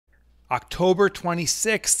October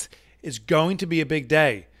 26th is going to be a big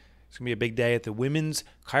day. It's going to be a big day at the Women's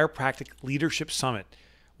Chiropractic Leadership Summit.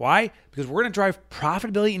 Why? Because we're going to drive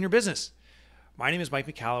profitability in your business. My name is Mike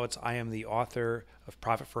Michalowicz. I am the author of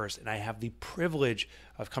Profit First, and I have the privilege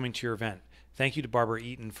of coming to your event. Thank you to Barbara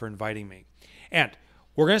Eaton for inviting me. And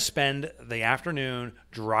we're going to spend the afternoon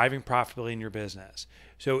driving profitability in your business.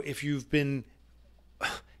 So if you've been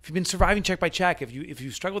surviving check by check, if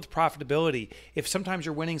you struggle with profitability, if sometimes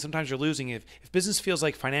you're winning, sometimes you're losing, if business feels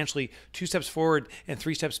like financially 2 steps forward and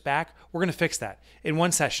 3 steps back, we're going to fix that in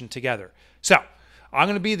one session together. So I'm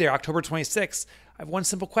going to be there October 26th. I have one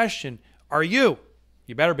simple question. Are you?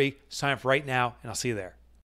 You better be. Sign up right now, and I'll see you there.